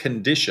not your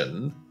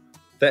condition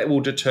that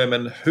will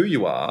determine who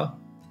you are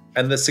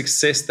and the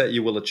success that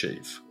you will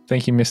achieve.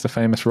 Thank you, Mr.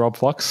 Famous Rob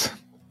Flux.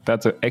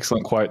 That's an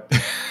excellent quote.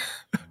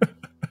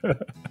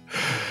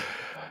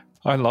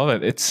 I love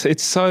it.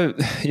 It's so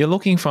you're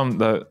looking from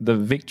the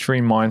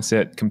victory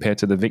mindset compared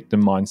to the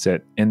victim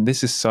mindset, and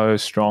this is so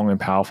strong and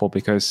powerful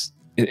because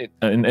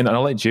and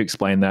I'll let you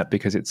explain that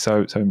because it's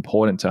so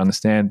important to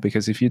understand.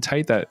 Because if you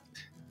take that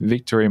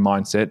victory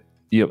mindset,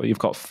 you've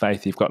got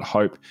faith, you've got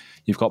hope,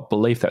 you've got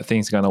belief that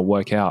things are going to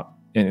work out.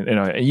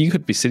 And you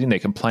could be sitting there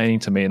complaining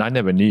to me, and I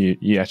never knew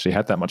you actually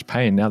had that much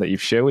pain. Now that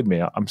you've shared with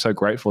me, I'm so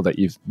grateful that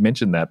you've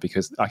mentioned that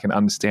because I can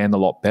understand a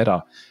lot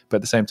better. But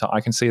at the same time,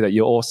 I can see that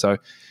you're also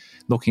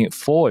looking it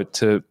forward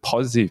to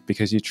positive,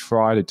 because you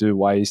try to do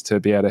ways to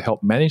be able to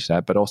help manage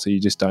that, but also you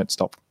just don't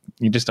stop.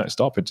 You just don't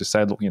stop and just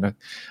say, look,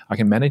 I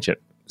can manage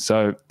it.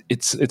 So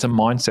it's a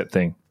mindset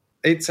thing.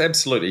 It's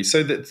absolutely.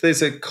 So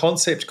there's a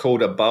concept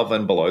called above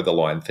and below the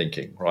line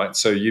thinking, right?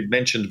 So you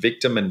mentioned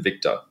victim and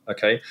victor,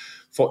 okay?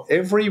 For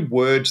every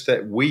word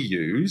that we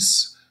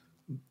use,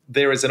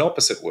 there is an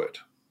opposite word.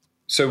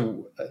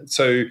 So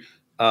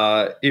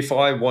if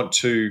I want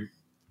to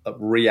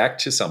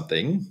react to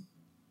something,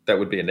 that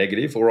would be a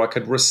negative, or I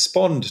could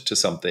respond to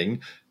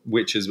something,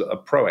 which is a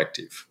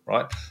proactive,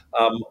 right?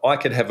 I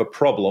could have a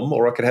problem,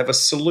 or I could have a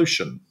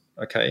solution.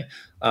 Okay,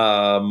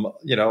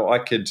 I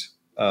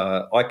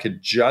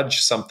could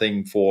judge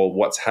something for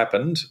what's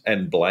happened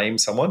and blame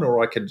someone,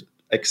 or I could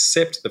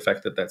accept the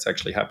fact that that's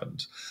actually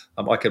happened.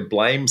 I could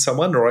blame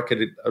someone, or I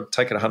could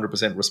take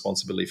 100%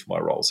 responsibility for my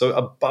role. So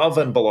above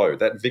and below,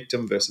 that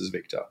victim versus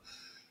victor.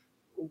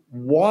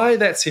 Why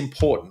that's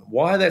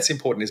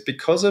important is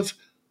because of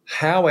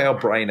how our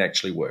brain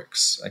actually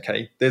works,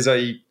 okay? There's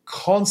a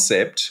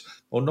concept,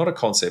 or not a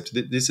concept,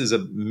 this is a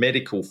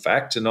medical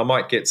fact, and I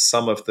might get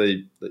some of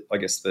the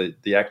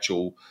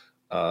actual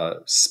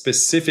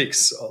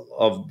specifics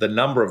of the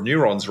number of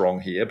neurons wrong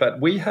here, but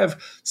we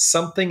have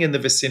something in the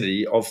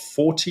vicinity of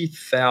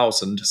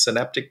 40,000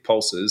 synaptic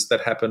pulses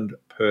that happen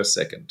per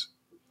second,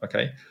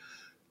 okay?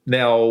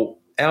 Now,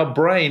 our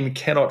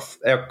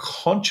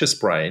conscious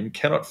brain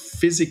cannot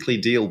physically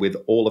deal with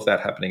all of that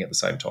happening at the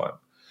same time.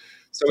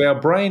 So our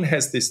brain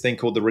has this thing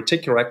called the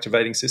reticular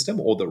activating system,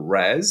 or the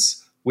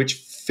RAS, which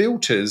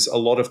filters a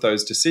lot of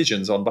those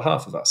decisions on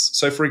behalf of us.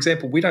 So, for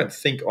example, we don't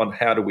think on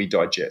how do we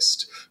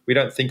digest. We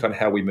don't think on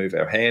how we move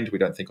our hand. We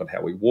don't think on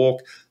how we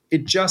walk.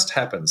 It just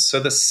happens. So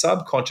the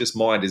subconscious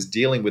mind is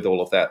dealing with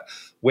all of that.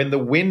 When the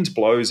wind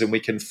blows and we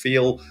can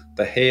feel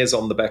the hairs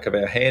on the back of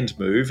our hand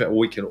move,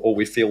 or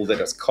we feel that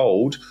it's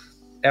cold,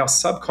 our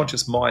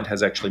subconscious mind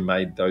has actually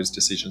made those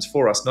decisions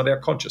for us, not our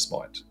conscious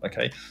mind.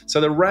 Okay,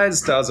 so the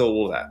RAS does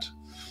all of that.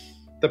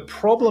 The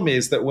problem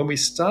is that when we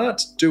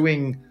start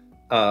doing,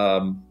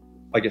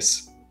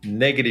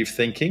 negative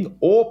thinking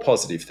or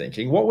positive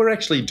thinking, what we're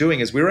actually doing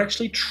is we're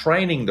actually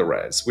training the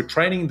RAS. We're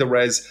training the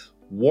RAS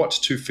what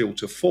to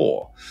filter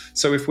for.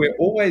 So if we're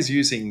always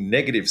using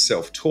negative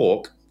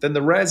self-talk, then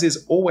the RAS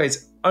is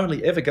always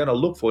only ever going to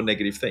look for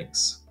negative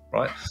things,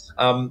 right?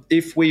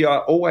 If we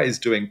are always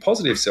doing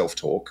positive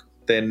self-talk,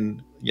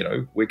 then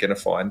we're going to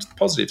find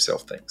positive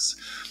self things.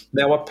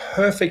 Now, a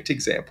perfect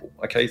example,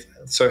 okay?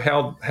 So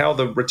how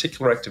the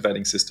reticular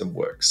activating system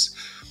works.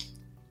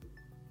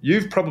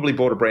 You've probably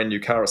bought a brand new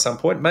car at some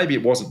point. Maybe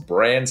it wasn't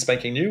brand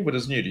spanking new, but it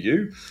was new to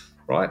you,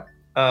 right?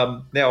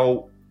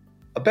 Now,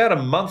 about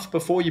a month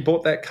before you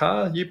bought that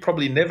car, you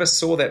probably never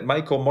saw that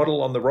make or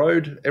model on the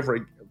road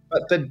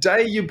but the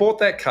day you bought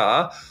that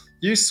car,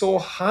 you saw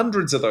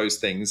hundreds of those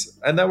things,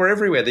 and they were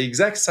everywhere. The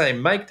exact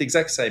same make, the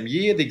exact same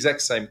year, the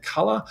exact same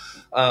color,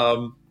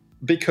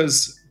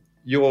 because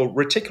your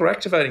reticular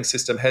activating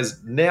system has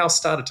now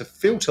started to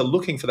filter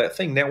looking for that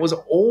thing. Now, it was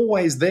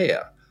always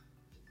there,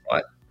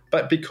 right?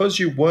 But because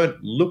you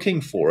weren't looking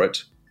for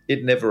it,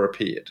 it never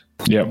appeared.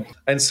 Yeah.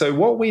 And so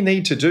what we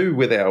need to do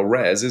with our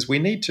RAS is we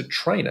need to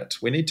train it.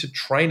 We need to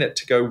train it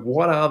to go,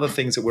 what are the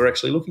things that we're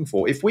actually looking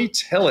for? If we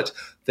tell it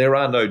there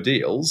are no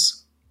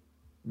deals,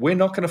 we're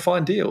not going to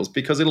find deals,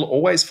 because it'll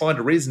always find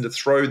a reason to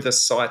throw the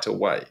site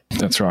away.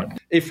 That's right.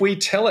 If we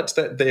tell it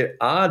that there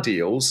are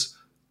deals,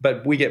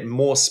 but we get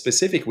more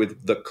specific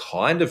with the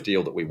kind of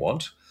deal that we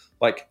want,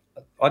 like,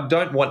 I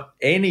don't want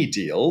any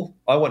deal,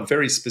 I want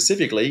very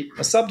specifically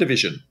a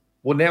subdivision.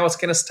 Well, now it's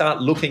going to start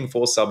looking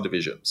for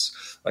subdivisions,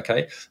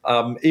 okay?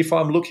 If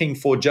I'm looking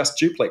for just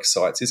duplex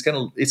sites, it's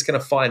going to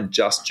find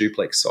just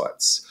duplex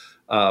sites.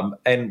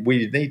 And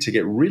we need to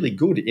get really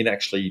good in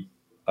actually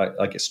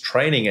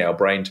training our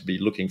brain to be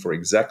looking for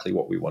exactly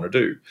what we want to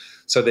do.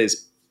 So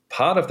there's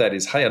part of that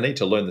is, hey, I need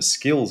to learn the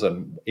skills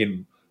and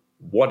in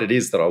what it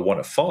is that I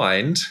want to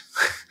find,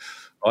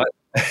 right?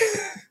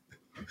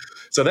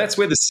 So that's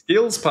where the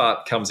skills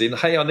part comes in.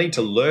 Hey, I need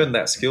to learn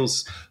that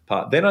skills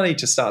part. Then I need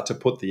to start to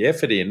put the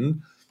effort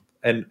in.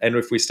 And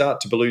if we start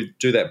to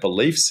do that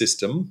belief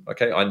system,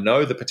 okay, I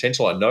know the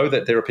potential. I know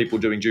that there are people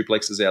doing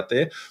duplexes out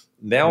there.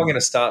 Now I'm going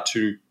to start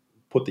to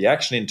put the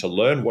action in to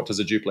learn, what does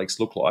a duplex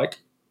look like?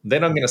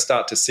 Then I'm going to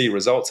start to see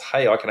results.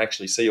 Hey, I can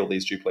actually see all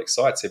these duplex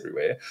sites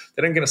everywhere.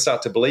 Then I'm going to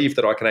start to believe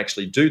that I can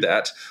actually do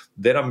that.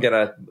 Then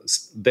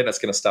it's going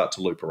to start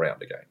to loop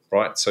around again,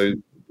 right? So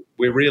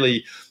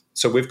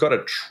we've got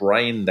to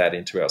train that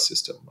into our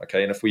system,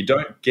 okay? And if we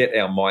don't get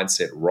our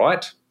mindset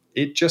right,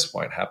 it just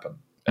won't happen.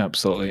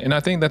 Absolutely. And I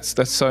think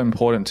that's so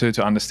important too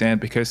to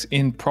understand, because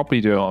in property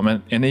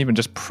development and even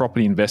just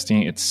property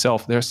investing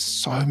itself, there are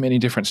so many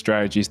different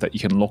strategies that you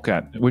can look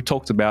at. We've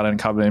talked about and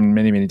covered in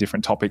many, many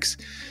different topics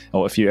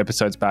or a few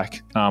episodes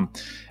back.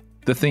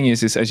 The thing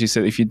is, as you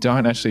said, if you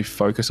don't actually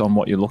focus on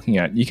what you're looking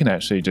at, you can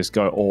actually just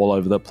go all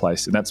over the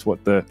place. And that's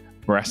what the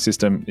RAS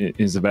system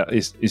is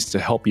to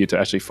help you to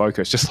actually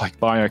focus, just like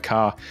buying a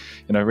car.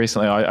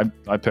 Recently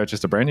I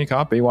purchased a brand new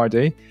car,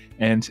 BYD,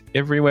 and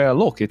everywhere I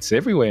look, it's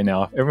everywhere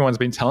now. Everyone's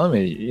been telling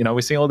me,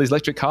 we're seeing all these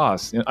electric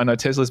cars. I know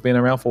Tesla's been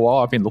around for a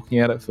while. I've been looking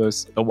at it for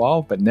a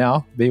while, but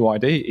now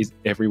BYD is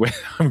everywhere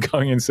I'm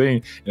going and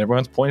seeing, and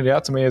everyone's pointed it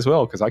out to me as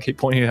well, because I keep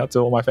pointing it out to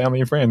all my family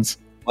and friends.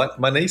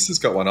 My niece has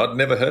got one. I'd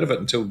never heard of it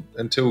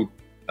until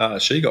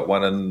she got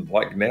one, and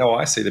now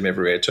I see them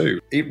everywhere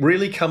too. It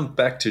really comes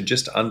back to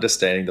just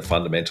understanding the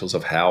fundamentals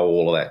of how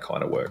all of that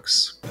kind of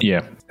works.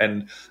 Yeah.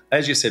 And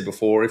as you said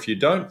before, if you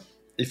don't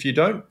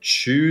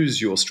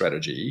choose your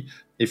strategy,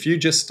 if you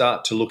just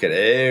start to look at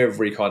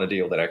every kind of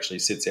deal that actually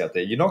sits out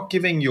there, you're not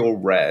giving your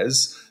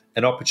RAS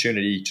an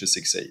opportunity to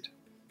succeed.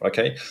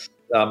 Okay.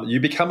 You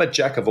become a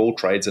jack of all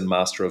trades and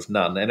master of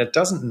none, and it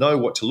doesn't know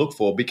what to look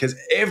for because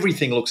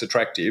everything looks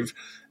attractive.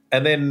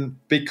 And then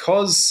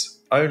because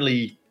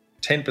only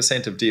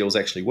 10% of deals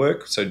actually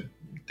work, so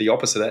the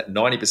opposite of that,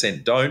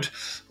 90% don't,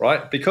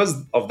 right?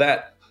 Because of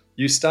that,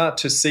 you start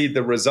to see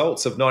the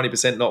results of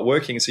 90% not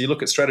working. So you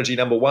look at strategy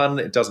number 1,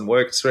 it doesn't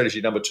work.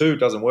 Strategy number 2, it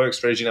doesn't work.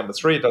 Strategy number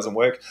 3, it doesn't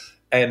work.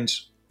 And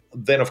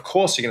then, of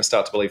course, you're going to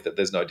start to believe that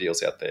there's no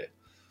deals out there.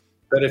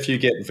 But if you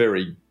get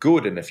very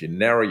good, and if you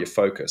narrow your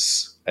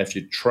focus, if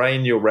you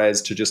train your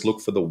RAS to just look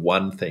for the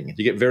one thing,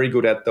 you get very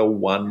good at the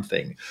one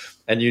thing,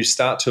 and you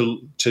start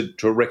to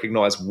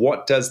recognize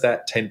what does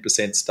that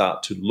 10%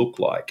 start to look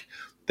like,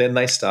 then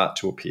they start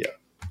to appear,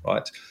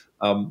 right?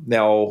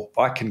 Now,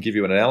 I can give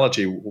you an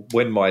analogy.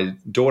 When my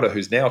daughter,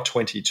 who's now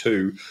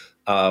 22,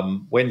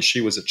 when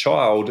she was a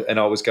child and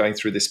I was going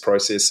through this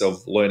process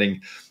of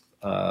learning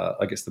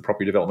the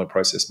property development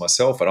process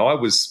myself, and I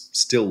was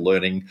still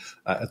learning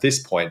at this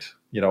point.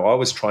 I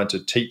was trying to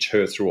teach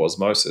her through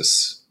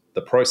osmosis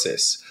the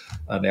process.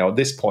 Now, at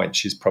this point,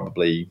 she's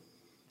probably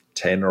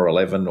 10 or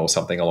 11 or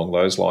something along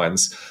those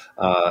lines,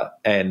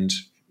 and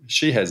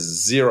she has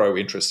zero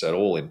interest at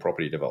all in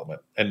property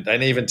development,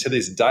 and even to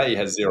this day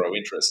has zero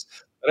interest.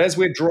 But as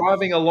we're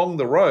driving along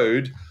the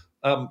road,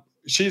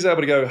 she's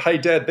able to go, "Hey,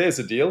 Dad, there's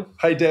a deal.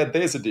 Hey, Dad,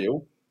 there's a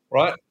deal,"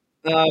 right?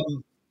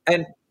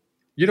 And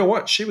you know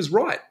what? She was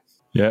right.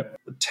 Yeah.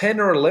 A 10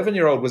 or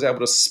 11-year-old was able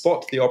to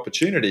spot the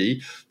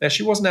opportunity. Now,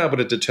 she wasn't able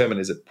to determine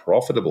is it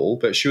profitable,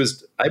 but she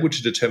was able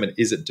to determine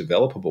is it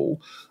developable.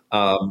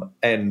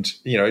 And,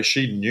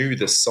 she knew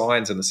the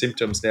signs and the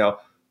symptoms. Now,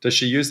 does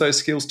she use those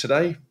skills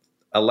today?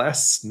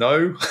 Alas,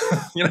 no.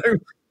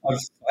 I've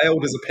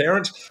failed as a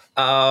parent.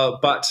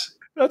 But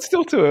that's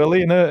still too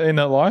early in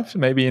her life.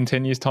 Maybe in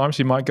 10 years' time,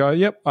 she might go,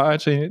 yep,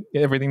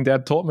 everything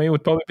Dad taught me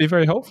would probably be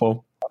very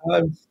helpful.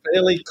 I'm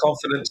fairly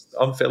confident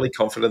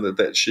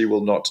that she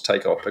will not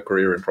take up a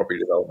career in property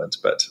development,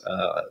 but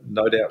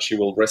no doubt she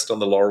will rest on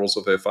the laurels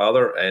of her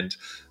father, and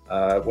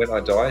when I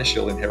die,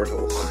 she'll inherit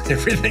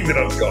everything that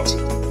I've got.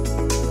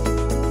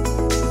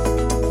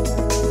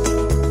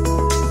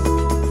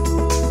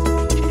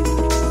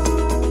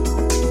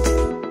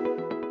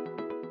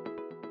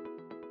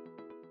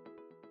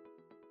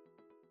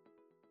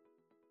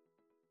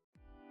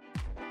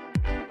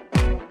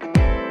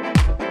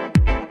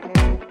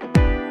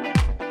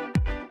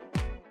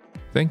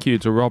 Thank you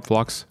to Rob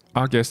Flux,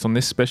 our guest on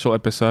this special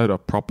episode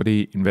of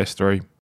Property Investory.